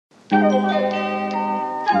Hello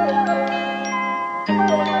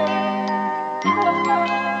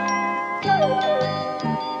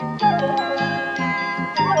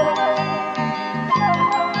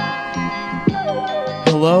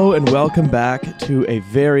and welcome back to a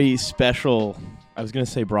very special, I was going to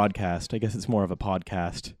say broadcast, I guess it's more of a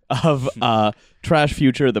podcast, of Trash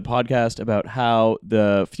Future, the podcast about how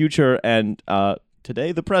the future and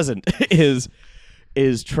today the present is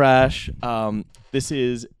trash. This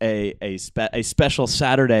is a special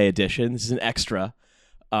Saturday edition. This is an extra.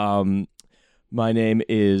 My name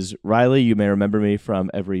is Riley. You may remember me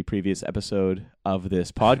from every previous episode of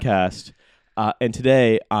this podcast. And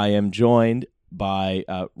today I am joined by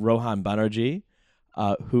Rohan Banerjee,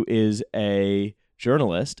 who is a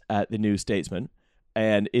journalist at The New Statesman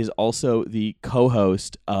and is also the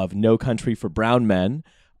co-host of No Country for Brown Men,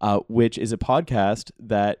 which is a podcast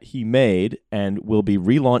that he made and will be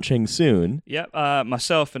relaunching soon. Yep,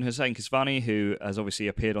 myself and Hussein Kisvani, who has obviously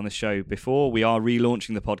appeared on this show before, we are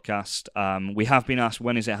relaunching the podcast. We have been asked,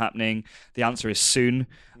 when is it happening? The answer is soon.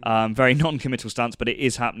 Very non-committal stance, but it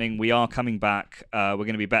is happening. We are coming back. We're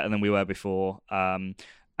going to be better than we were before.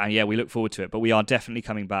 And yeah, we look forward to it. But we are definitely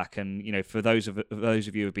coming back. And you know, for those of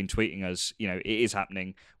you who have been tweeting us, you know, it is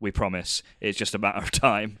happening. We promise. It's just a matter of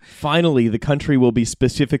time. Finally, the country will be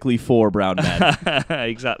specifically for brown men.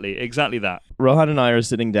 Exactly that. Rohan and I are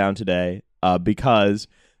sitting down today because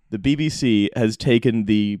the BBC has taken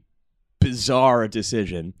the bizarre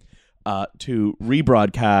decision to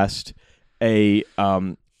rebroadcast a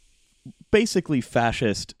basically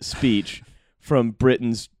fascist speech from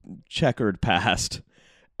Britain's checkered past.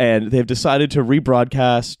 And they've decided to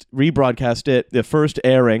rebroadcast it. The first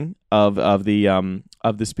airing of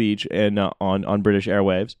the speech on British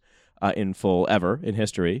airwaves in full ever in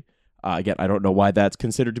history. Again, I don't know why that's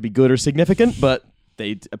considered to be good or significant, but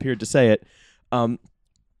they appeared to say it. And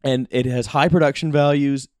it has high production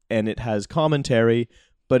values and it has commentary,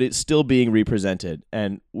 but it's still being represented.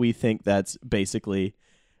 And we think that's basically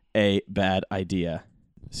a bad idea.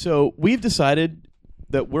 So we've decided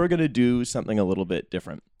that we're going to do something a little bit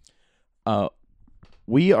different.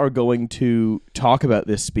 We are going to talk about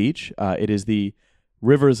this speech. It is the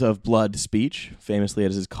Rivers of Blood speech, famously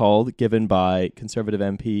as it is called, given by Conservative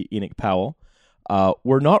MP Enoch Powell.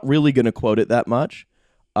 We're not really going to quote it that much.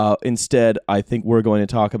 Instead, I think we're going to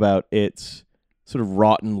talk about its sort of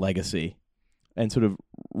rotten legacy and sort of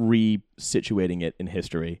resituating it in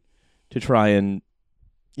history to try and,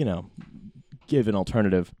 you know, give an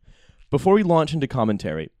alternative. Before we launch into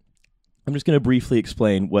commentary, I'm just going to briefly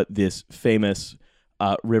explain what this famous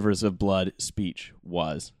Rivers of Blood speech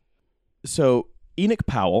was. So Enoch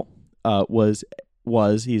Powell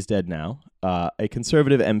he's dead now, a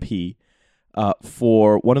Conservative MP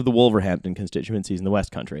for one of the Wolverhampton constituencies in the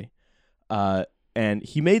West Country. And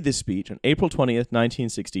he made this speech on April 20th,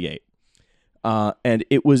 1968. And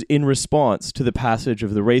it was in response to the passage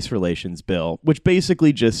of the Race Relations Bill, which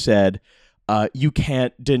basically just said, you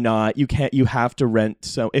have to rent.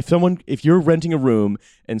 So if you're renting a room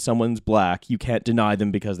and someone's black, you can't deny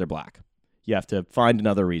them because they're black. You have to find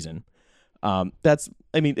another reason.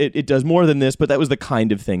 It does more than this, but that was the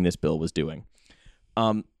kind of thing this bill was doing.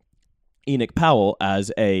 Enoch Powell,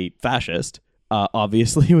 as a fascist,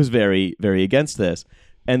 obviously was very, very against this.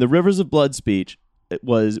 And the Rivers of Blood speech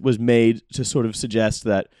was made to sort of suggest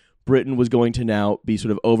that Britain was going to now be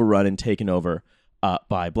sort of overrun and taken over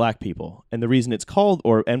by black people. And the reason it's called,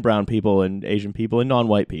 and brown people and Asian people and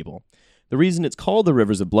non-white people, the reason it's called the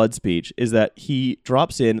Rivers of Blood speech is that he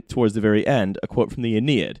drops in towards the very end a quote from the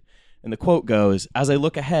Aeneid. And the quote goes, "As I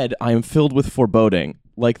look ahead, I am filled with foreboding.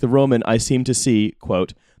 Like the Roman, I seem to see,"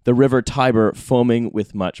 quote, "the river Tiber foaming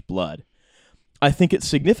with much blood." I think it's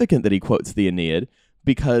significant that he quotes the Aeneid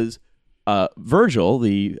because Virgil,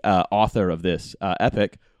 the author of this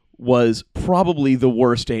epic, was probably the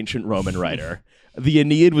worst ancient Roman writer. The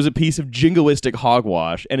Aeneid was a piece of jingoistic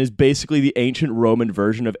hogwash and is basically the ancient Roman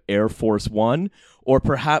version of Air Force One, or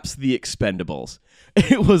perhaps the Expendables.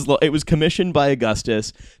 It was commissioned by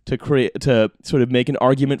Augustus to sort of make an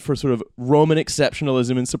argument for sort of Roman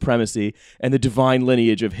exceptionalism and supremacy and the divine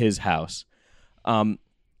lineage of his house.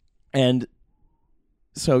 And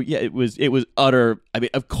so yeah, it was utter. I mean,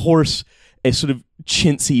 of course, a sort of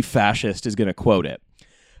chintzy fascist is going to quote it.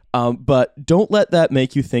 But don't let that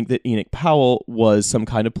make you think that Enoch Powell was some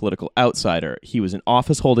kind of political outsider. He was an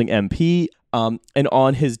office-holding MP, and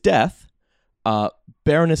on his death,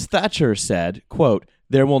 Baroness Thatcher said, quote,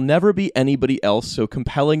 "There will never be anybody else so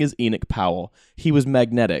compelling as Enoch Powell. He was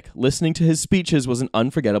magnetic. Listening to his speeches was an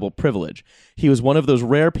unforgettable privilege. He was one of those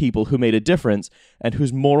rare people who made a difference and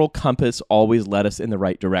whose moral compass always led us in the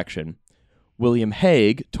right direction." William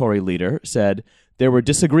Hague, Tory leader, said, "There were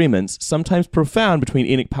disagreements, sometimes profound, between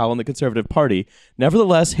Enoch Powell and the Conservative Party.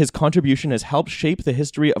 Nevertheless, his contribution has helped shape the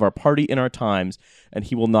history of our party in our times, and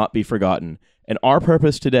he will not be forgotten. And our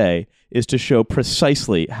purpose today is to show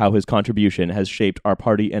precisely how his contribution has shaped our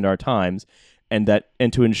party and our times, and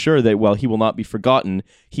to ensure that while he will not be forgotten,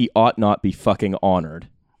 he ought not be fucking honored."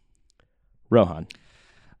 Rohan.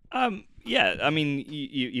 Yeah, I mean,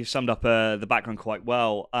 you've summed up the background quite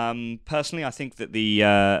well. Personally, I think that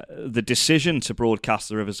the decision to broadcast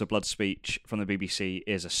the Rivers of Blood speech from the BBC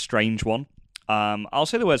is a strange one. I'll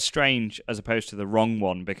say the word strange as opposed to the wrong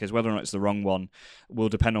one, because whether or not it's the wrong one will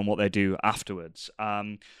depend on what they do afterwards.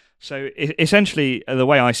 So essentially, the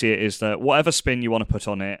way I see it is that whatever spin you want to put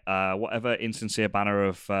on it, whatever insincere banner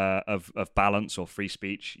of balance or free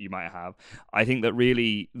speech you might have, I think that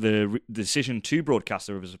really the decision to broadcast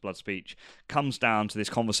the Rivers of Blood speech comes down to this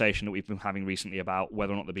conversation that we've been having recently about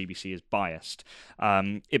whether or not the BBC is biased.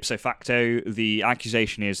 Ipso facto, the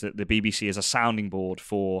accusation is that the BBC is a sounding board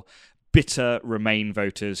for bitter Remain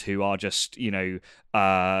voters who are just, they're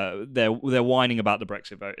whining about the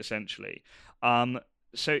Brexit vote, essentially.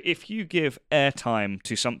 So if you give airtime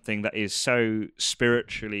to something that is so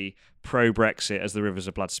spiritually pro-Brexit as the Rivers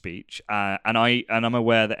of Blood speech, and I'm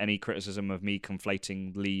aware that any criticism of me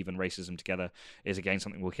conflating Leave and racism together is again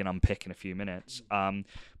something we can unpick in a few minutes.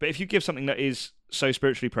 But if you give something that is so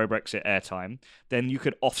spiritually pro-Brexit airtime, then you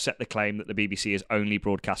could offset the claim that the BBC is only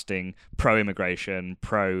broadcasting pro-immigration,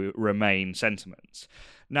 pro-Remain sentiments.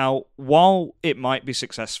 Now, while it might be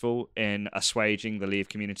successful in assuaging the Leave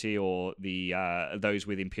community or the those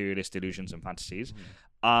with imperialist delusions and fantasies,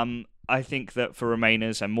 I think that for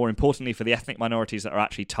Remainers, and more importantly for the ethnic minorities that are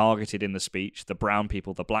actually targeted in the speech, the brown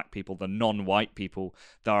people, the black people, the non-white people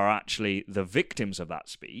that are actually the victims of that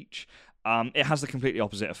speech, it has the completely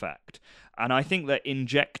opposite effect. And I think that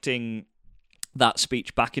injecting that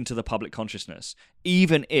speech back into the public consciousness,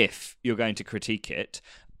 even if you're going to critique it,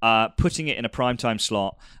 putting it in a primetime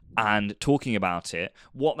slot and talking about it,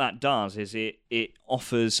 what that does is it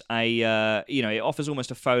offers it offers almost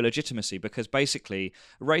a faux legitimacy, because basically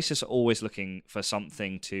racists are always looking for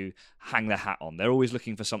something to hang their hat on. They're always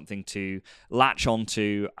looking for something to latch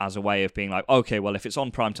onto as a way of being like, okay, well, if it's on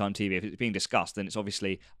primetime TV, if it's being discussed, then it's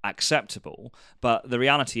obviously acceptable. But the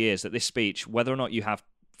reality is that this speech, whether or not you have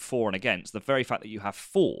for and against, the very fact that you have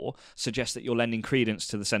for suggests that you're lending credence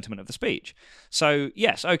to the sentiment of the speech. So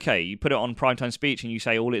yes, okay, you put it on primetime speech and you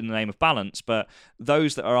say all in the name of balance, but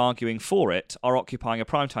those that are arguing for it are occupying a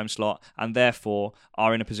primetime slot and therefore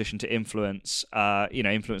are in a position to influence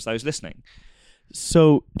those listening.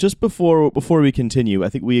 So just before we continue, I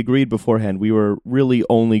think we agreed beforehand we were really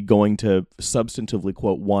only going to substantively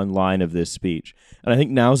quote one line of this speech. And I think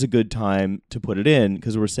now's a good time to put it in,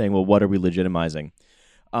 because we're saying, well, what are we legitimizing?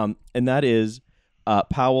 And that is,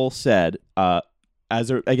 Powell said, as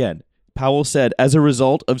a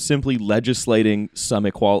result of simply legislating some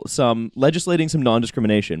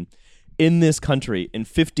non-discrimination in this country, in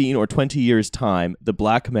 15 or 20 years' time, the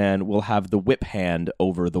black man will have the whip hand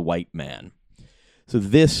over the white man. So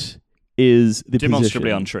this is the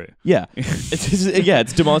demonstrably position. Untrue. Yeah,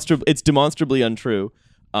 it's demonstrably untrue,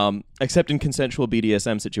 except in consensual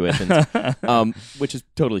BDSM situations, which is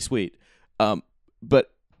totally sweet.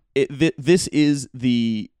 But this is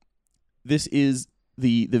the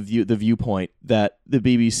viewpoint that the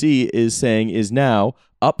BBC is saying is now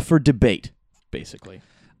up for debate, basically.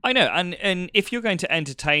 I know, and if you're going to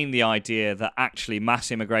entertain the idea that actually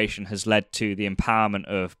mass immigration has led to the empowerment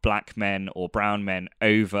of black men or brown men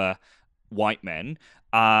over white men,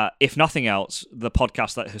 if nothing else, the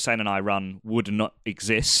podcast that Hussein and I run would not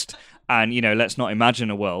exist. And, let's not imagine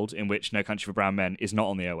a world in which No Country for Brown Men is not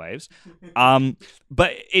on the airwaves.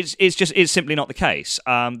 But it's simply not the case.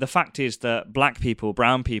 The fact is that black people,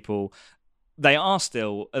 brown people, they are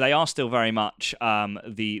still very much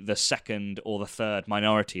the second or the third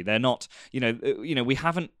minority. They're not, we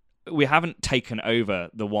haven't taken over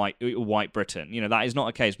the white Britain. That is not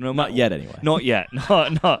a case. Not yet, anyway. Not yet.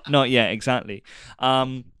 Not yet. Exactly.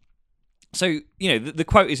 So the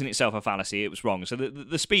quote is in itself a fallacy. It was wrong. So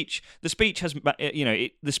the speech has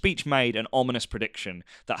the speech made an ominous prediction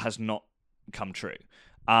that has not come true.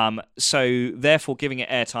 So therefore, giving it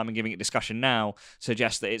airtime and giving it discussion now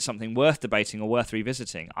suggests that it's something worth debating or worth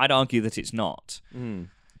revisiting. I'd argue that it's not.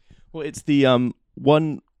 Well, it's the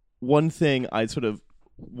one thing I sort of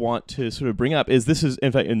want to sort of bring up is this is,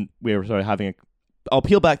 in fact, we were sort of having I'll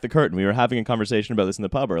peel back the curtain. We were having a conversation about this in the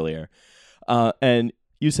pub earlier, and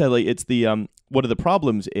you said, like, it's the one of the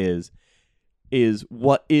problems is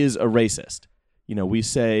what is a racist?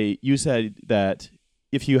 You said that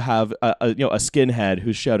if you have a skinhead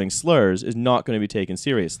who's shouting slurs is not going to be taken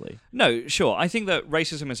seriously. No, sure. I think that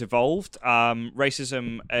racism has evolved.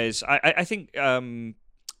 Racism is, I think,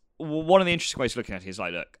 one of the interesting ways of looking at it is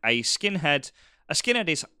like, look, a skinhead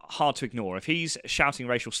is hard to ignore. If he's shouting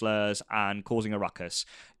racial slurs and causing a ruckus,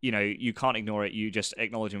 you can't ignore it. You just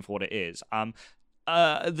acknowledge him for what it is.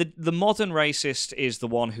 The modern racist is the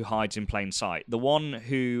one who hides in plain sight, the one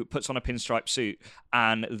who puts on a pinstripe suit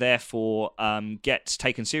and therefore gets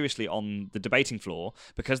taken seriously on the debating floor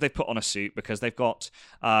because they've put on a suit, because they've got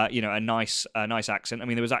a nice accent. I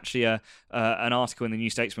mean, there was actually an article in the New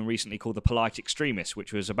Statesman recently called "The Polite Extremist,"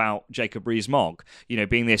 which was about Jacob Rees-Mogg,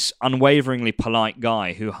 being this unwaveringly polite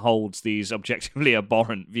guy who holds these objectively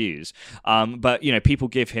abhorrent views. But people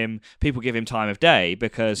give him time of day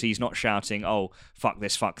because he's not shouting, "Oh, fuck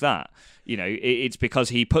this, fuck that." It's because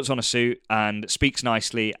he puts on a suit and speaks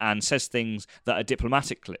nicely and says things that are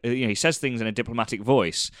diplomatically. He says things in a diplomatic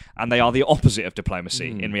voice, and they are the opposite of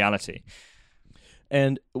diplomacy in reality.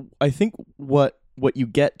 And I think what you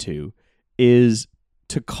get to is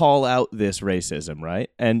to call out this racism, right?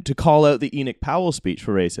 And to call out the Enoch Powell speech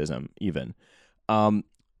for racism, even.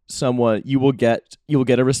 You will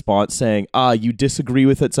get a response saying, you disagree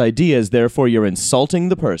with its ideas, therefore you're insulting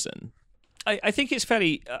the person. I think it's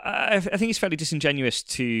fairly. I think it's fairly disingenuous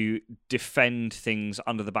to defend things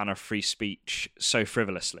under the banner of free speech so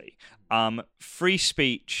frivolously. Free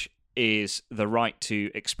speech is the right to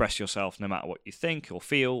express yourself, no matter what you think or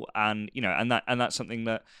feel, and that's something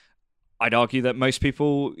that I'd argue that most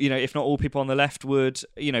people, if not all people on the left, would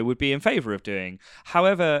be in favour of doing.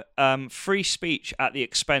 However, free speech at the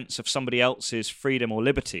expense of somebody else's freedom or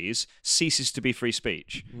liberties ceases to be free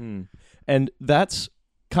speech, and that's.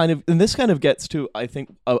 This kind of gets to, I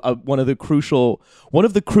think, one of the crucial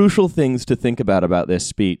things to think about this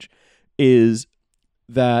speech is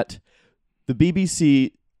that the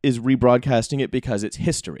BBC is rebroadcasting it because it's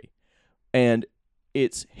history, and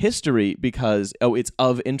it's history because it's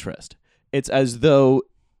of interest. It's as though,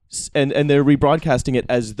 and they're rebroadcasting it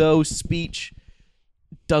as though speech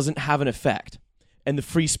doesn't have an effect. And the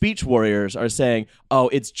free speech warriors are saying, "Oh,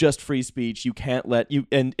 it's just free speech. You can't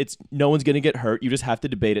and no one's going to get hurt. You just have to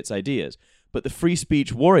debate its ideas." But the free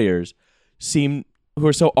speech warriors who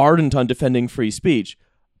are so ardent on defending free speech,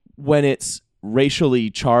 when it's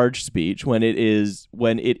racially charged speech, when it is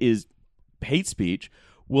hate speech,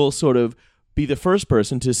 will sort of be the first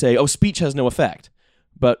person to say, "Oh, speech has no effect."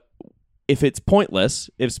 But if it's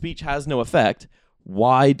pointless, if speech has no effect,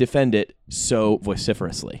 why defend it so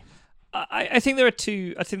vociferously? I think there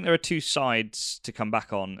are two sides to come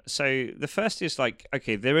back on. So the first is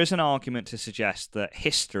there is an argument to suggest that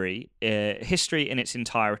history in its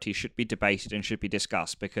entirety should be debated and should be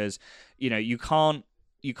discussed, because you can't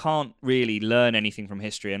really learn anything from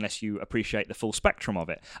history unless you appreciate the full spectrum of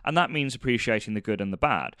it, and that means appreciating the good and the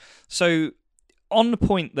bad. So on the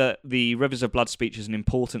point that the Rivers of Blood speech is an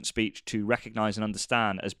important speech to recognise and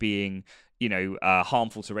understand as being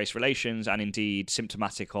harmful to race relations and indeed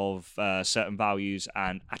symptomatic of certain values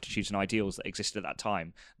and attitudes and ideals that existed at that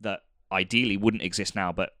time that ideally wouldn't exist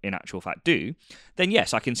now but in actual fact do, then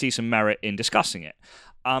yes, I can see some merit in discussing it.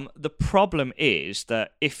 The problem is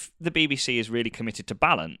that if the BBC is really committed to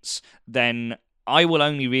balance, then I will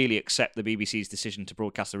only really accept the BBC's decision to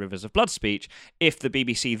broadcast the Rivers of Blood speech if the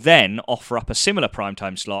BBC then offer up a similar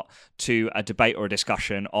primetime slot to a debate or a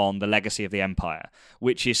discussion on the legacy of the empire,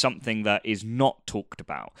 which is something that is not talked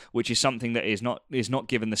about, which is something that is not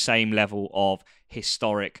given the same level of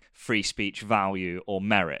historic free speech value or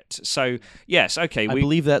merit. So yes, okay, I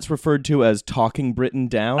believe that's referred to as talking Britain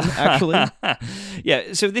down, actually.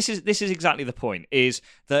 Yeah, so this is exactly the point, is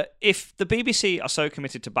that if the BBC are so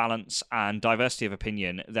committed to balance and diversity of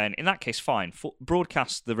opinion, then in that case, fine,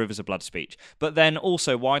 broadcast the Rivers of Blood speech. But then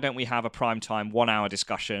also, why don't we have a primetime 1 hour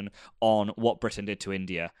discussion on what Britain did to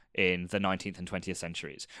India in the 19th and 20th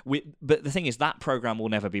centuries? But the thing is, that programme will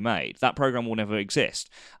never be made. That programme will never exist.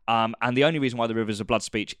 And the only reason why the Rivers of Blood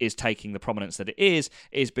speech is taking the prominence that it is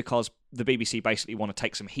because the BBC basically want to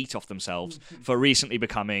take some heat off themselves for recently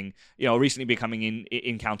becoming in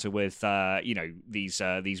encounter with these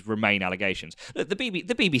Remain allegations. The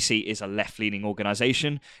BBC is a left-leaning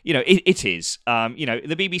organisation. It is.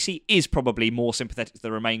 The BBC is probably more sympathetic to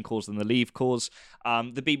the Remain cause than the Leave cause.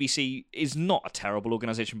 The BBC is not a terrible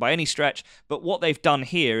organisation by any stretch, but what they've done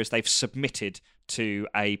here is they've submitted to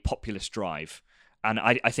a populist drive. And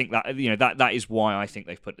I think that that is why I think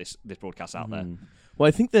they've put this broadcast out there. Well,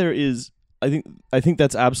 I think there is. I think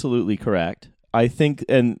that's absolutely correct. I think,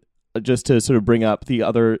 and just to sort of bring up these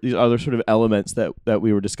other sort of elements that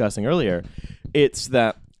we were discussing earlier, it's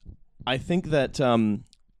that I think that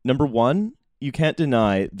number one,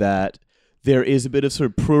 deny that there is a bit of sort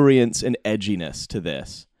of prurience and edginess to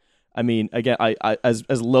this. I mean, again, I as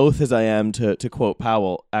loath as I am to quote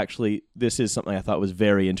Powell, actually, this is something I thought was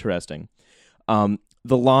very interesting. The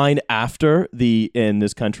line after in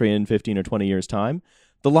this country in 15 or 20 years' time,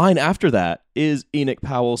 the line after that is Enoch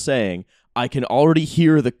Powell saying, "I can already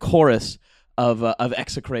hear the chorus of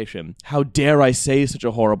execration. How dare I say such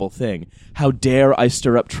a horrible thing? How dare I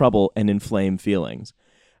stir up trouble and inflame feelings?"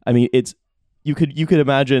 I mean, you could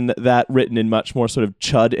imagine that written in much more sort of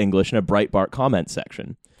chud English in a Breitbart comment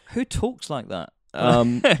section. Who talks like that?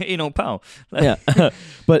 Enoch Powell. Yeah,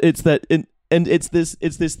 but it's that, and it's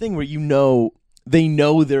this thing where they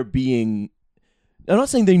know they're being. I'm not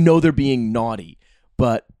saying they know they're being naughty,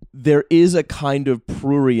 but there is a kind of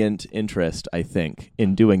prurient interest, I think,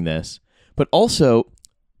 in doing this. But also,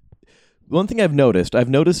 one thing I've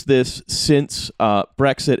noticed this since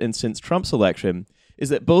Brexit and since Trump's election, is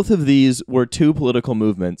that both of these were two political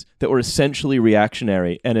movements that were essentially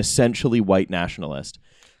reactionary and essentially white nationalist.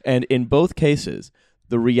 And in both cases,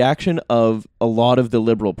 the reaction of a lot of the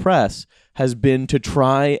liberal press has been to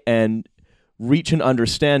try and reach an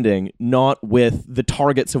understanding not with the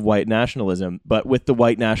targets of white nationalism, but with the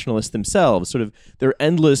white nationalists themselves. Sort of their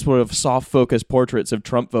endless sort of soft-focused portraits of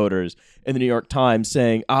Trump voters in the New York Times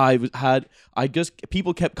saying,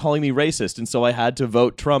 people kept calling me racist, and so I had to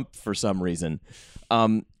vote Trump for some reason.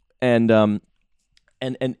 And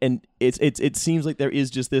it seems like there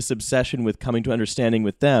is just this obsession with coming to understanding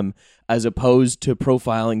with them, as opposed to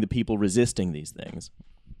profiling the people resisting these things.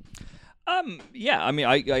 Yeah, I mean,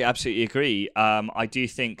 I absolutely agree. I do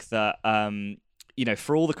think that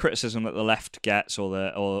for all the criticism that the left gets, or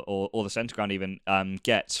the centre ground even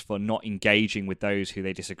gets for not engaging with those who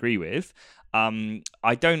they disagree with,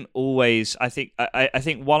 I don't always. I think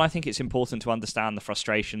it's important to understand the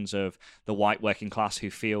frustrations of the white working class who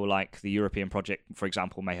feel like the European project, for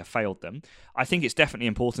example, may have failed them. I think it's definitely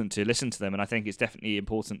important to listen to them, and I think it's definitely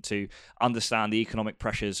important to understand the economic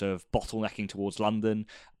pressures of bottlenecking towards London,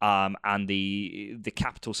 and the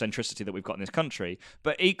capital centricity that we've got in this country.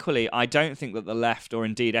 But equally, I don't think that the left, or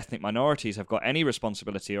indeed ethnic minorities, have got any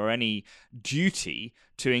responsibility or any duty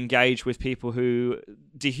to engage with people who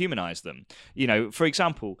dehumanize them. For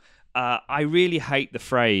example, I really hate the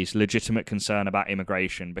phrase "legitimate concern about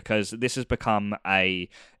immigration," because this has become a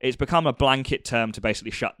blanket term to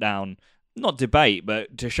basically shut down, not debate,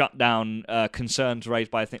 but to shut down concerns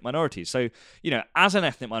raised by ethnic minorities. So, as an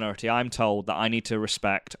ethnic minority, I'm told that I need to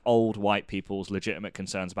respect old white people's legitimate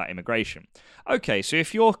concerns about immigration. Okay, so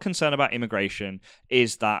if your concern about immigration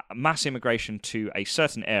is that mass immigration to a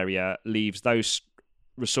certain area leaves those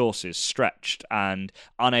resources stretched and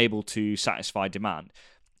unable to satisfy demand,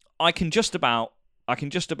 I can just about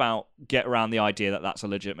get around the idea that that's a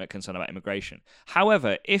legitimate concern about immigration.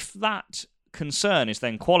 However, if that concern is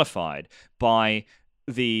then qualified by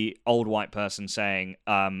the old white person saying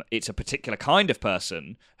it's a particular kind of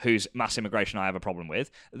person whose mass immigration I have a problem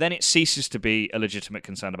with, then it ceases to be a legitimate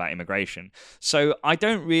concern about immigration. So I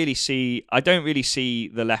don't really see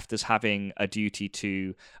the left as having a duty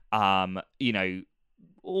to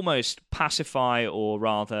almost pacify, or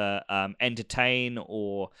rather entertain,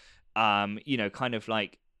 or kind of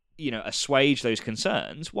like assuage those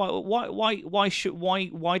concerns. Why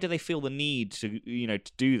do they feel the need to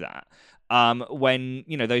do that? When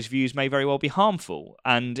those views may very well be harmful,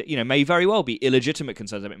 and may very well be illegitimate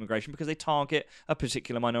concerns about immigration because they target a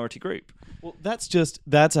particular minority group. Well,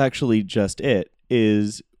 that's actually just it.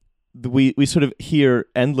 Is we sort of hear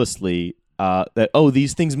endlessly that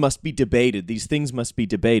these things must be debated. These things must be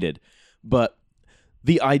debated, but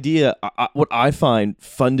the idea, what I find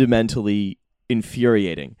fundamentally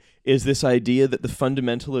infuriating, is this idea that the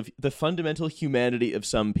fundamental humanity of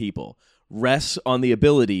some people rests on the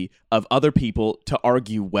ability of other people to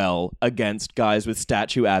argue well against guys with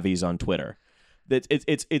statue avies on Twitter. That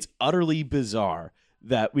it's utterly bizarre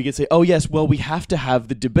that we could say, oh yes, well, we have to have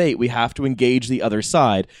the debate, we have to engage the other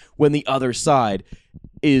side, when the other side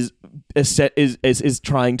is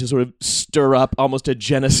trying to sort of stir up almost a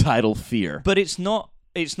genocidal fear. But it's not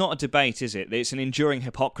a debate, is it? It's an enduring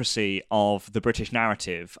hypocrisy of the British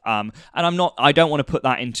narrative. And I don't want to put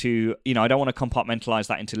that into, I don't want to compartmentalize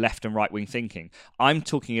that into left and right wing thinking. I'm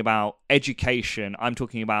talking about education. I'm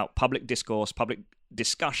talking about public discourse, public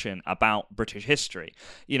discussion about British history.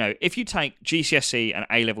 If you take GCSE and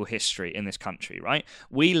A-level history in this country, right,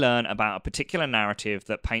 we learn about a particular narrative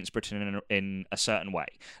that paints Britain in a certain way.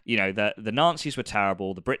 The Nazis were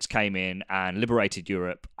terrible, the Brits came in and liberated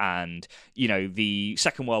Europe, and the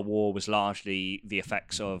Second World War was largely the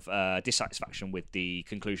effects of dissatisfaction with the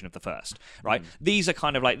conclusion of the first, right? These are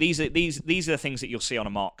kind of like these are the things that you'll see on a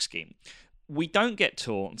mark scheme. we don't get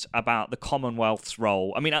taught about the Commonwealth's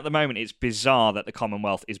role. I mean, at the moment, it's bizarre that the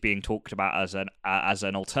Commonwealth is being talked about as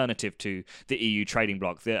an alternative to the EU trading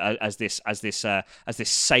bloc, as this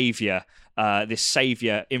savior. This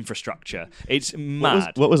savior infrastructure. It's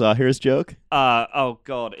mad. What was Ahir's joke? Oh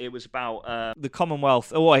God, it was about the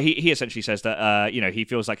Commonwealth. Oh, he essentially says that he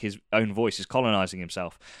feels like his own voice is colonizing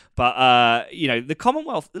himself. But the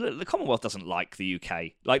Commonwealth doesn't like the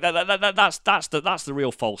UK. Like that's the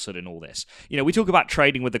real falsehood in all this. We talk about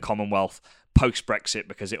trading with the Commonwealth post Brexit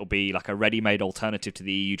because it'll be like a ready-made alternative to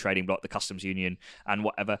the EU trading bloc, the customs union, and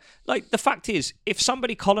whatever. Like, the fact is, if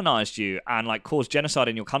somebody colonized you and like caused genocide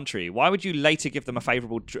in your country, why would you later give them a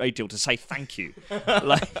favorable trade deal to say thank you?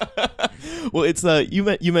 Well, it's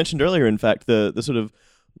you mentioned earlier, in fact, the sort of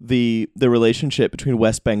the relationship between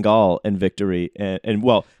West Bengal and victory,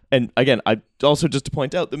 and again, I also, just to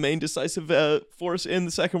point out, the main decisive force in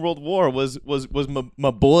the Second World War was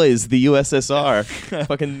my boys, the USSR,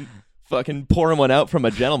 fucking pouring one out from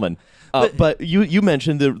a gentleman. But you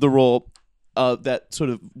mentioned the role that sort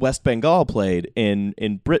of West Bengal played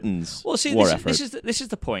in Britain's war effort. This is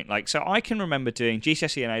the point. Like, so I can remember doing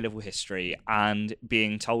GCSE and A-level history and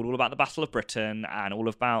being told all about the Battle of Britain and all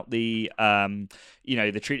about the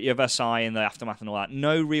the Treaty of Versailles and the aftermath and all that.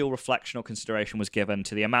 No real reflection or consideration was given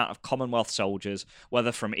to the amount of Commonwealth soldiers,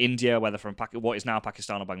 whether from India, whether from what is now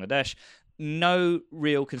Pakistan or Bangladesh. No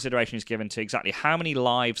real consideration is given to exactly how many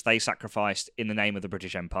lives they sacrificed in the name of the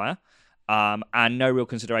British Empire. And no real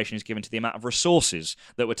consideration is given to the amount of resources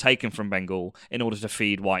that were taken from Bengal in order to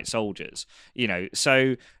feed white soldiers.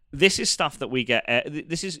 So this is stuff that we get.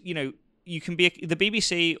 This is, you can be the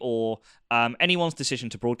BBC or anyone's decision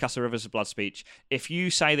to broadcast the Rivers of Blood speech. If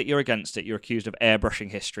you say that you're against it, you're accused of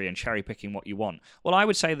airbrushing history and cherry-picking what you want. Well, I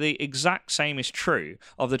would say the exact same is true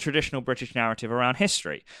of the traditional British narrative around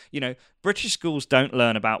history. British schools don't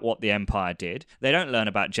learn about what the Empire did. They don't learn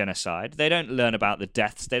about genocide. They don't learn about the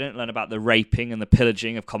deaths. They don't learn about the raping and the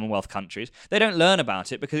pillaging of Commonwealth countries. They don't learn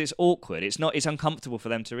about it because it's awkward. It's uncomfortable for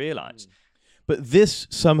them to realise. But this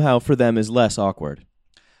somehow for them is less awkward.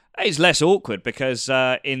 It's less awkward because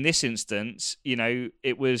in this instance,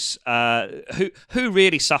 it was who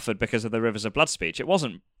really suffered because of the Rivers of Blood speech. It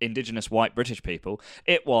wasn't indigenous white British people.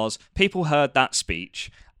 It was people heard that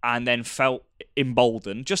speech and then felt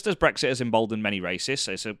emboldened, just as Brexit has emboldened many racists.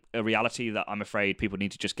 It's a reality that I'm afraid people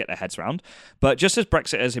need to just get their heads around. But just as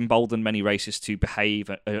Brexit has emboldened many racists to behave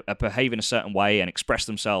in a certain way and express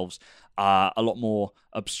themselves a lot more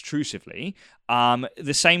obtrusively,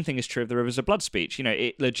 the same thing is true of the Rivers of Blood speech.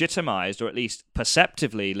 It legitimised, or at least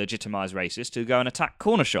perceptively legitimised, racists to go and attack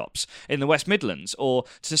corner shops in the West Midlands, or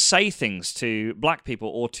to say things to black people,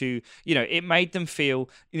 or to, it made them feel,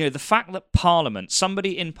 the fact that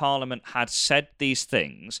somebody in Parliament had said these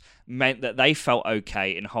things meant that they felt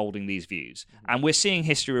okay in holding these views. And we're seeing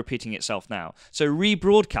history repeating itself now. So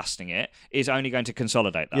rebroadcasting it is only going to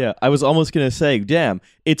consolidate that. Yeah, I was almost going to say, damn,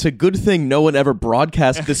 it's a good thing no one ever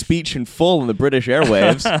broadcast the speech in full in the British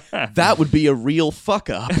airwaves. That would be a real fuck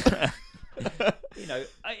up.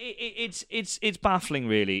 It's baffling,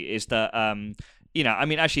 really, is that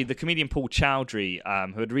actually the comedian Paul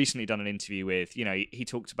Chowdhury, who had recently done an interview with, he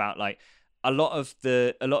talked about like a lot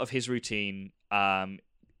of his routine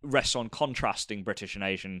rests on contrasting British and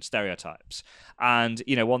Asian stereotypes. And,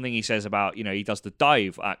 one thing he says about, he does the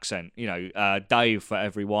Dave accent, Dave for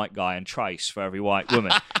every white guy and Trace for every white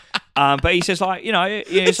woman. But he says, like,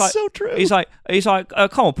 it's like, so true. He's like,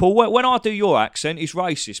 come on, Paul. When I do your accent, it's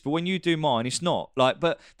racist, but when you do mine, it's not. Like,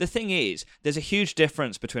 but the thing is, there's a huge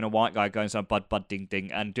difference between a white guy going some bud ding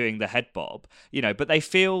ding and doing the head bob. But they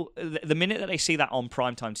feel the minute that they see that on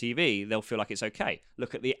primetime TV, they'll feel like it's okay.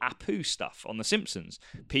 Look at the Apu stuff on The Simpsons.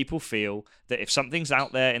 People feel that if something's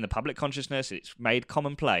out there in the public consciousness, it's made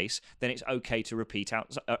commonplace, then it's okay to repeat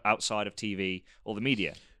outside of TV or the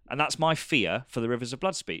media. And that's my fear for the Rivers of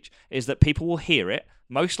Blood speech, is that people will hear it,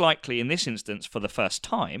 most likely in this instance for the first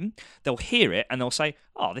time. They'll hear it and they'll say,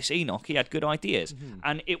 oh, this Enoch, he had good ideas. Mm-hmm.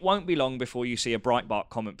 And it won't be long before you see a Breitbart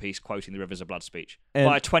comment piece quoting the Rivers of Blood speech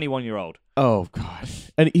by a 21-year-old. Oh, God.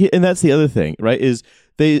 And that's the other thing, right, is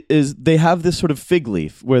they have this sort of fig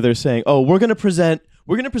leaf where they're saying, oh, we're going to present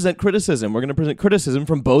criticism. We're going to present criticism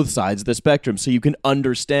from both sides of the spectrum so you can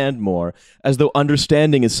understand more, as though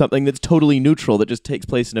understanding is something that's totally neutral, that just takes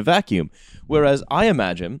place in a vacuum. Whereas I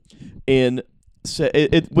imagine when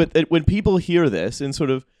people hear this, in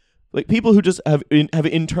sort of like people who just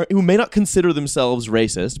who may not consider themselves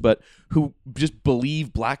racist, but who just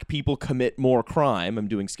believe black people commit more crime, I'm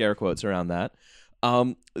doing scare quotes around that,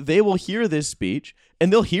 they will hear this speech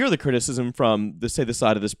and they'll hear the criticism from the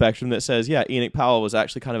side of the spectrum that says, yeah, Enoch Powell was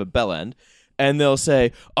actually kind of a bellend. and they'll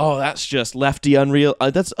say, "Oh, that's just lefty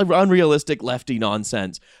that's unrealistic lefty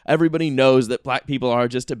nonsense. Everybody knows that black people are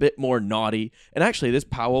just a bit more naughty." And actually, this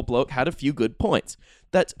Powell bloke had a few good points.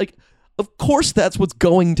 That's like, of course, that's what's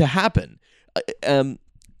going to happen. And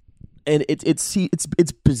it's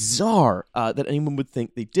bizarre that anyone would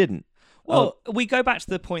think they didn't. Well, we go back to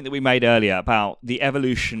the point that we made earlier about the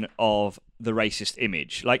evolution of the racist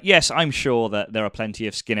image. Like, yes, I'm sure that there are plenty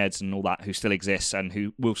of skinheads and all that who still exist and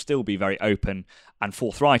who will still be very open and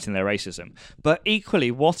forthright in their racism. But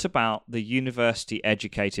equally, what about the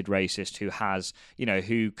university-educated racist who has,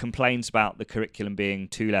 who complains about the curriculum being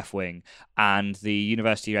too left-wing, and the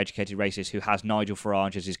university-educated racist who has Nigel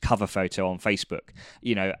Farage as his cover photo on Facebook,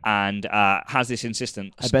 and has this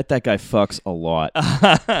insistence. I bet that guy fucks a lot.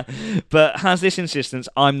 But has this insistence,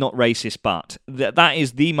 I'm not racist, but. That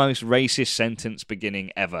is the most racist sentence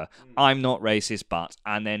beginning ever. I'm not racist, but.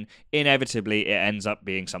 And then inevitably it ends up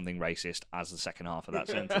being something racist as the second half of that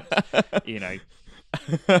sentence.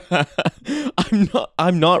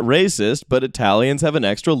 I'm not racist, but Italians have an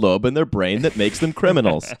extra lobe in their brain that makes them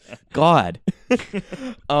criminals. God.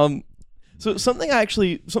 So something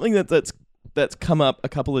that's come up a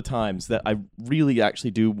couple of times that I really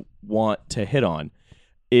actually do want to hit on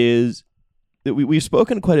is that we've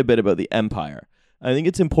spoken quite a bit about the empire. I think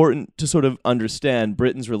it's important to sort of understand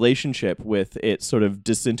Britain's relationship with its sort of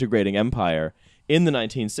disintegrating empire in the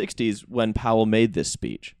 1960s when Powell made this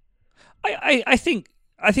speech. I think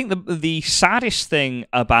the saddest thing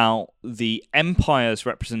about the empire's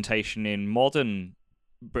representation in modern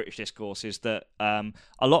British discourse is that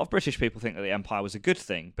a lot of British people think that the empire was a good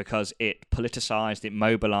thing because it politicized, it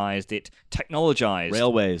mobilized, it technologized.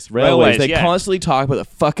 Railways. They yeah. constantly talk about the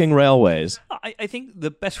fucking railways. I think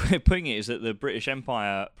the best way of putting it is that the British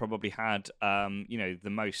Empire probably had, the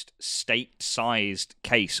most state-sized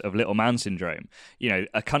case of little man syndrome.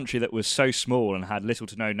 A country that was so small and had little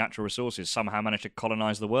to no natural resources somehow managed to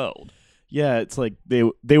colonize the world. Yeah, it's like they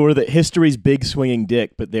were history's big swinging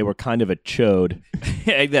dick, but they were kind of a chode.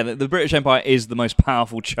 Yeah, the British Empire is the most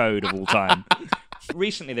powerful chode of all time.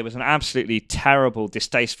 Recently, there was an absolutely terrible,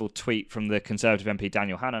 distasteful tweet from the Conservative MP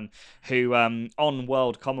Daniel Hannan, who, on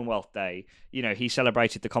World Commonwealth Day, he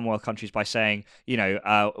celebrated the Commonwealth countries by saying,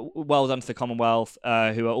 well done to the Commonwealth,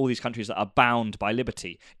 who are all these countries that are bound by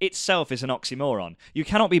liberty. Itself is an oxymoron. You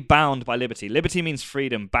cannot be bound by liberty. Liberty means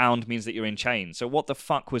freedom. Bound means that you're in chains. So what the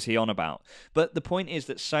fuck was he on about? But the point is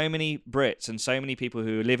that so many Brits and so many people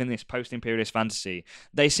who live in this post-imperialist fantasy,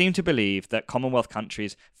 they seem to believe that Commonwealth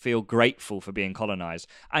countries feel grateful for being colonized.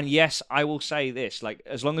 And yes, I will say this, like,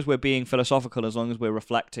 as long as we're being philosophical, as long as we're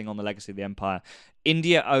reflecting on the legacy of the empire,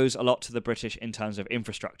 India owes a lot to the British in terms of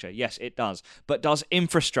infrastructure. Yes, it does. But does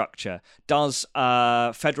infrastructure, does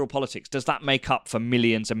federal politics, does that make up for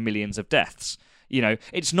millions and millions of deaths?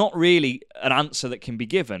 It's not really an answer that can be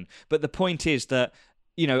given. But the point is that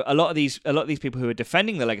a lot of these people who are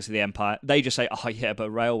defending the legacy of the empire, they just say, "Oh yeah,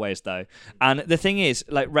 but railways though." And the thing is,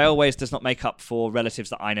 like, railways does not make up for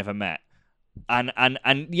relatives that I never met.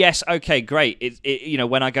 And yes, okay, great. It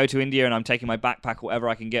when I go to India and I'm taking my backpack or whatever,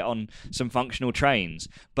 I can get on some functional trains.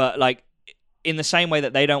 But like, in the same way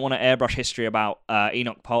that they don't want to airbrush history about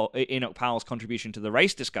Enoch Powell's contribution to the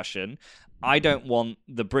race discussion, I don't want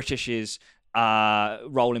the British's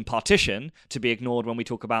role in partition to be ignored when we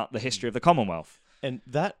talk about the history of the Commonwealth. And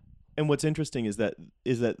what's interesting is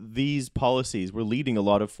that these policies were leading a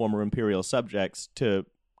lot of former imperial subjects to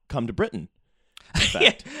come to Britain.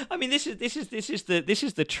 Yeah, I mean, this is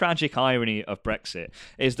the tragic irony of Brexit,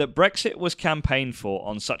 is that Brexit was campaigned for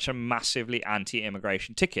on such a massively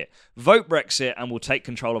anti-immigration ticket. Vote Brexit and we'll take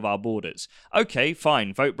control of our borders. Okay,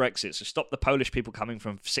 fine, vote Brexit, so stop the Polish people coming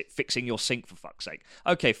from fixing your sink, for fuck's sake.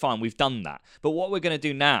 Okay, fine, we've done that. But what we're going to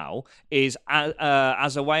do now is,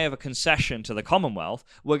 as a way of a concession to the Commonwealth,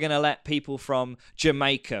 we're going to let people from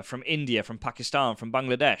Jamaica, from India, from Pakistan, from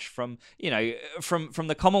Bangladesh, from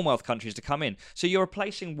the Commonwealth countries to come in. So you're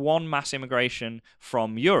replacing one mass immigration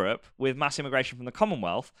from Europe with mass immigration from the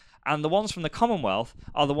Commonwealth, and the ones from the Commonwealth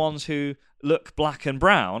are the ones who look black and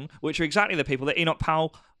brown, which are exactly the people that Enoch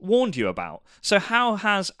Powell warned you about. So how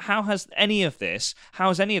has any of this,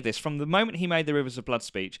 from the moment he made the Rivers of Blood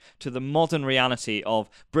speech to the modern reality of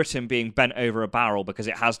Britain being bent over a barrel because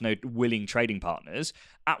it has no willing trading partners,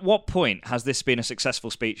 at what point has this been a successful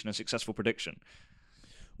speech and a successful prediction?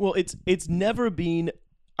 Well, it's never been.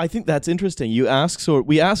 I think that's interesting. We ask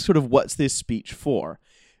sort of, what's this speech for?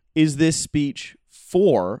 Is this speech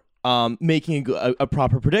for making a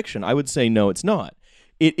proper prediction? I would say no, it's not.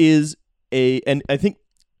 It is and I think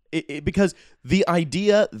because the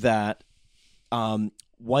idea that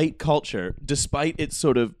white culture, despite its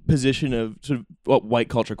sort of position of sort of white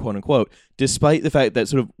culture, quote unquote, despite the fact that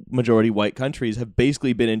sort of majority white countries have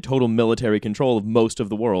basically been in total military control of most of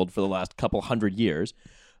the world for the last couple hundred years,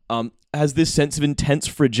 has this sense of intense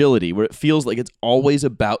fragility where it feels like it's always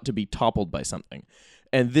about to be toppled by something.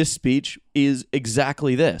 And this speech is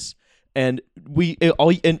exactly this. And you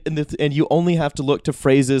only have to look to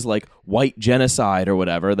phrases like white genocide or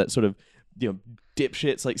whatever that sort of,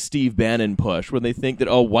 dipshits like Steve Bannon push, where they think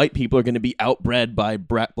that, white people are going to be outbred by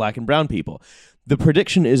black and brown people. The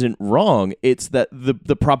prediction isn't wrong. It's that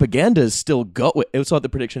the propaganda is still going. It's not the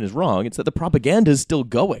prediction is wrong. It's that the propaganda is still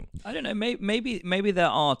going. I don't know. Maybe there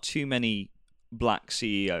are too many black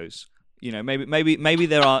CEOs. Maybe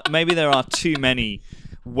there are too many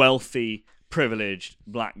wealthy, privileged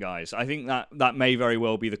black guys. I think that may very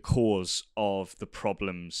well be the cause of the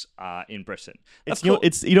problems in Britain.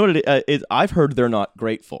 I've heard they're not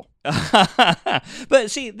grateful.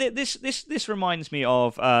 But see, this reminds me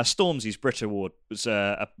of Stormzy's Brit Award was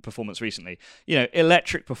a performance recently.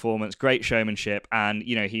 Electric performance, great showmanship, and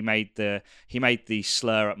he made the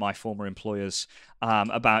slur at my former employers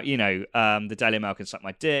about the Daily Mail can suck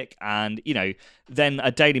my dick, and then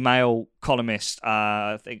a Daily Mail columnist,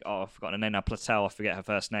 I've forgotten her name now, Platel, I forget her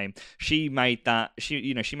first name. She made that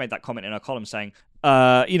comment in her column saying,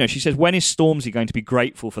 she says, when is Stormzy going to be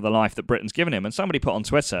grateful for the life that Britain's given him? And somebody put on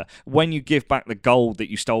Twitter, when you give back the gold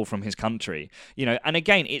that you stole from his country. And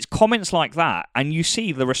again, it's comments like that, and you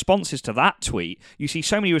see the responses to that tweet. You see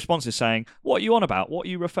so many responses saying, what are you on about? What are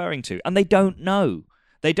you referring to? And they don't know.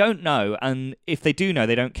 They don't know, and if they do know,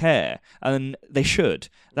 they don't care, and they should.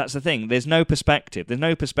 That's the thing. There's no perspective. There's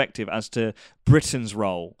no perspective as to Britain's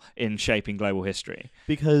role in shaping global history.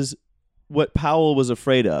 Because what Powell was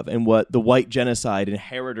afraid of, and what the white genocide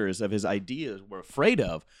inheritors of his ideas were afraid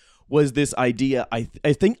of, was this idea. I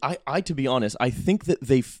think to be honest, I think that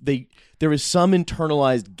there is some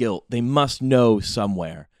internalized guilt. They must know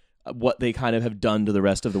somewhere what they kind of have done to the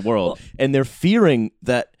rest of the world, and they're fearing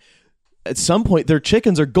that at some point their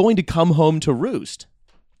chickens are going to come home to roost.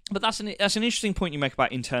 But that's an interesting point you make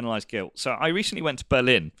about internalized guilt. So I recently went to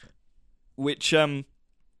Berlin, which is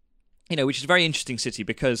a very interesting city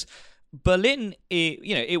because Berlin,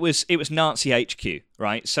 it was Nazi HQ,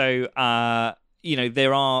 right? So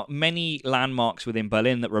there are many landmarks within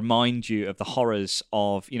Berlin that remind you of the horrors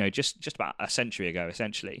of, just about a century ago,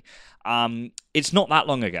 essentially. It's not that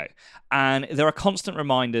long ago. And there are constant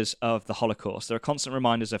reminders of the Holocaust. There are constant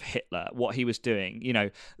reminders of Hitler, what he was doing.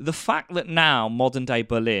 The fact that now modern-day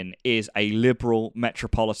Berlin is a liberal,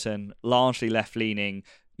 metropolitan, largely left-leaning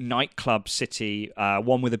nightclub city,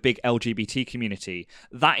 one with a big LGBT community,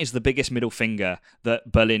 that is the biggest middle finger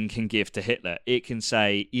that Berlin can give to Hitler. It can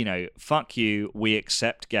say, fuck you, we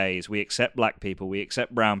accept gays, we accept black people, we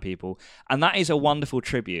accept brown people, and that is a wonderful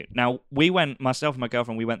tribute. Now, myself and my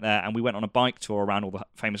girlfriend, we went there and we went on a bike tour around all the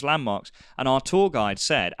famous landmarks, and our tour guide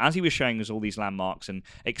said, as he was showing us all these landmarks and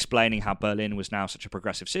explaining how Berlin was now such a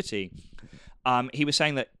progressive city, he was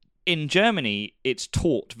saying that in Germany, it's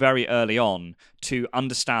taught very early on to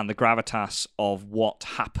understand the gravitas of what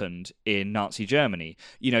happened in Nazi Germany.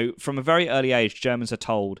 From a very early age, Germans are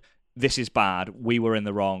told, this is bad, we were in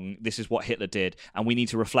the wrong, this is what Hitler did, and we need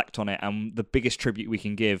to reflect on it, and the biggest tribute we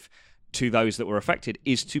can give to those that were affected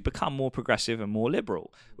is to become more progressive and more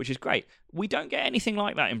liberal, which is great. We don't get anything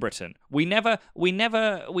like that in Britain. We never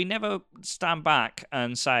stand back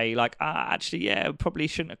and say like, actually, yeah, we probably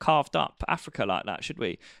shouldn't have carved up Africa like that, should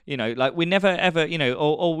we? We never ever,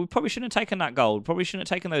 or we probably shouldn't have taken that gold. Probably shouldn't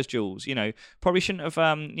have taken those jewels. Probably shouldn't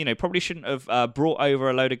have brought over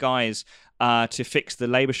a load of guys to fix the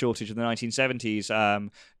labour shortage of the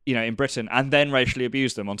 1970s. In Britain, and then racially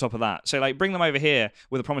abuse them on top of that. So, bring them over here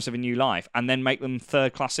with a promise of a new life, and then make them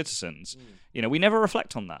third-class citizens. We never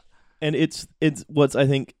reflect on that. And it's what's, I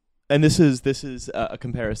think, and this is a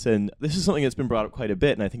comparison. This is something that's been brought up quite a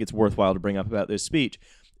bit, and I think it's worthwhile to bring up about this speech.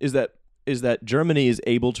 Is that Germany is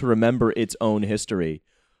able to remember its own history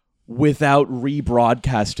without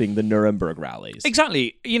rebroadcasting the Nuremberg rallies.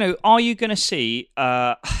 Exactly. Are you going to see,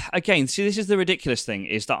 again, this is the ridiculous thing,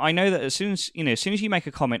 is that I know that as soon as you make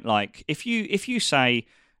a comment like, if you say,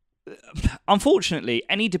 unfortunately,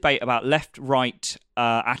 any debate about left-right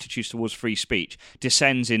attitudes towards free speech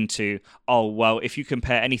descends into, if you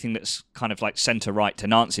compare anything that's kind of like centre-right to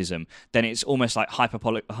Nazism, then it's almost like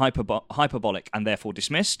hyperbolic and therefore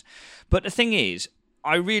dismissed. But the thing is,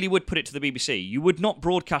 I really would put it to the BBC. You would not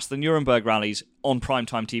broadcast the Nuremberg rallies on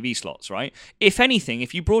primetime TV slots, right? If anything,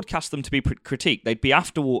 if you broadcast them to be critiqued, they'd be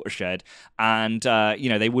after Watershed, and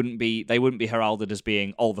they wouldn't be heralded as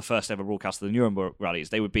being the first ever broadcast of the Nuremberg rallies.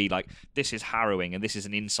 They would be like, this is harrowing, and this is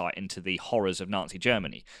an insight into the horrors of Nazi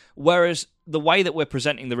Germany. Whereas the way that we're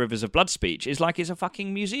presenting the Rivers of Blood speech is like it's a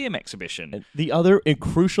fucking museum exhibition. And the other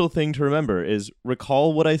crucial thing to remember is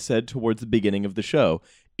recall what I said towards the beginning of the show.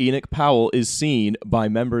 Enoch Powell is seen by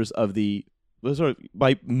members of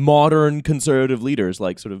by modern conservative leaders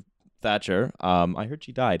like sort of Thatcher. I heard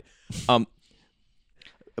she died.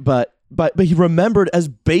 But he remembered as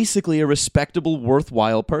basically a respectable,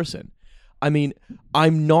 worthwhile person. I mean,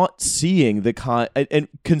 I'm not seeing the kind, and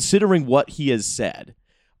considering what he has said,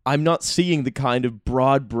 I'm not seeing the kind of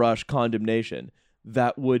broad brush condemnation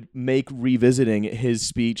that would make revisiting his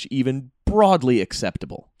speech even broadly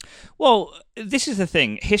acceptable. Well, this is the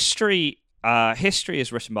thing. History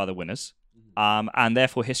is written by the winners, and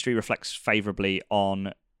therefore history reflects favorably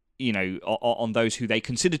on those who they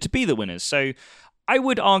consider to be the winners. So I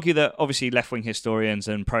would argue that obviously left-wing historians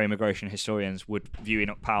and pro-immigration historians would view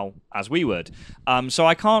Enoch Powell as we would. So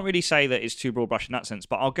I can't really say that it's too broad brush in that sense,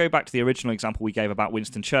 but I'll go back to the original example we gave about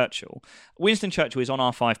Winston Churchill. Winston Churchill is on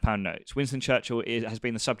our £5 notes. Winston Churchill has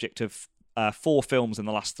been the subject of 4 films in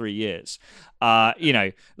the last 3 years.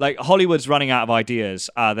 Like Hollywood's running out of ideas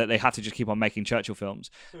that they had to just keep on making Churchill films.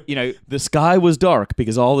 The sky was dark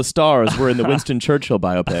because all the stars were in the Winston Churchill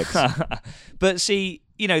biopics. But see,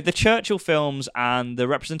 the Churchill films and the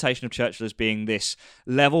representation of Churchill as being this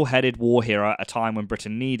level-headed war hero at a time when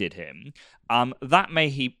Britain needed him, that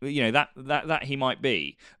he might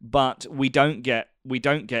be, but we don't get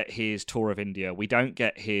his tour of India. We don't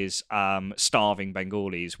get his starving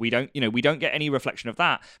Bengalis. We don't get any reflection of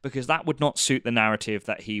that because that would not suit the narrative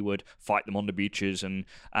that he would fight them on the beaches and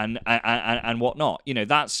whatnot.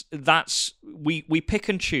 We pick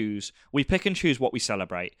and choose. We pick and choose what we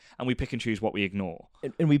celebrate, and we pick and choose what we ignore.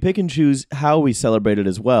 And we pick and choose how we celebrate it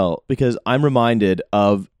as well, because I'm reminded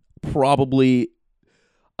of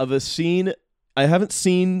a scene. I haven't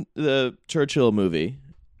seen the Churchill movie.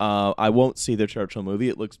 I won't see the Churchill movie.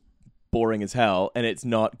 It looks boring as hell, and it's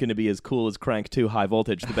not going to be as cool as Crank 2 High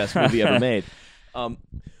Voltage, the best movie ever made.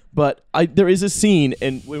 But there is a scene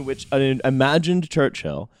in which an imagined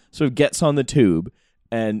Churchill sort of gets on the tube,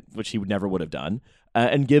 and which he never would have done,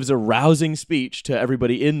 and gives a rousing speech to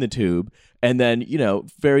everybody in the tube, and then,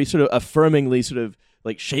 very sort of affirmingly sort of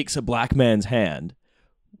like shakes a black man's hand,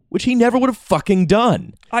 which he never would have fucking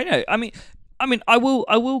done. I know. I mean, I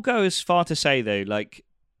will go as far to say though, like,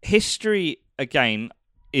 history again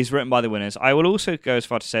is written by the winners. I will also go as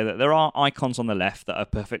far to say that there are icons on the left that are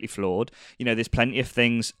perfectly flawed. There's plenty of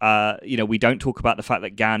things. We don't talk about the fact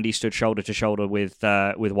that Gandhi stood shoulder to shoulder with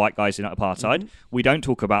white guys in apartheid. Mm-hmm. We don't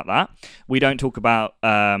talk about that. We don't talk about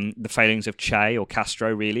the failings of Che or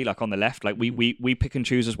Castro, really, like on the left. Like we pick and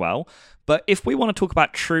choose as well. But if we want to talk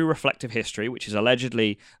about true reflective history, which is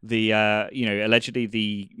allegedly the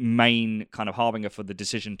main kind of harbinger for the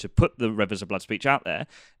decision to put the Rivers of Blood speech out there,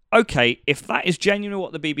 okay, if that is genuinely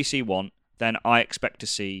what the BBC want, then I expect to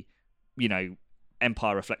see,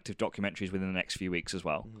 Empire reflective documentaries within the next few weeks as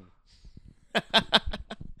well.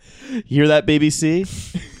 Hear that, BBC?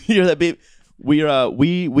 Hear that, baby?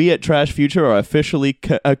 We at Trash Future are officially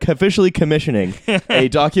commissioning a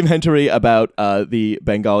documentary about the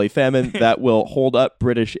Bengali famine that will hold up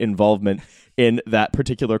British involvement in that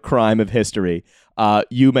particular crime of history.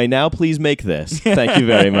 You may now please make this. Thank you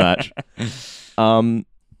very much.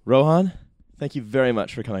 Rohan, thank you very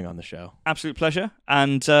much for coming on the show. Absolute pleasure.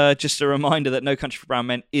 And just a reminder that No Country for Brown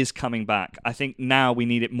Men is coming back. I think now we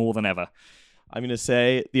need it more than ever. I'm going to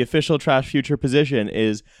say the official Trash Future position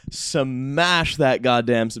is smash that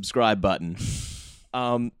goddamn subscribe button.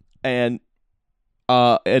 And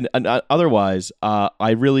otherwise,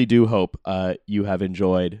 I really do hope you have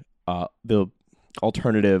enjoyed the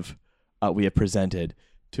alternative we have presented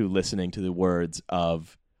to listening to the words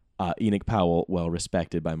of Enoch Powell, well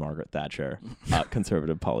respected by Margaret Thatcher,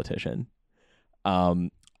 conservative politician.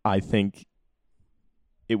 I think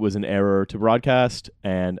it was an error to broadcast,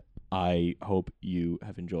 and I hope you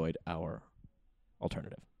have enjoyed our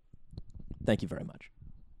alternative. Thank you very much.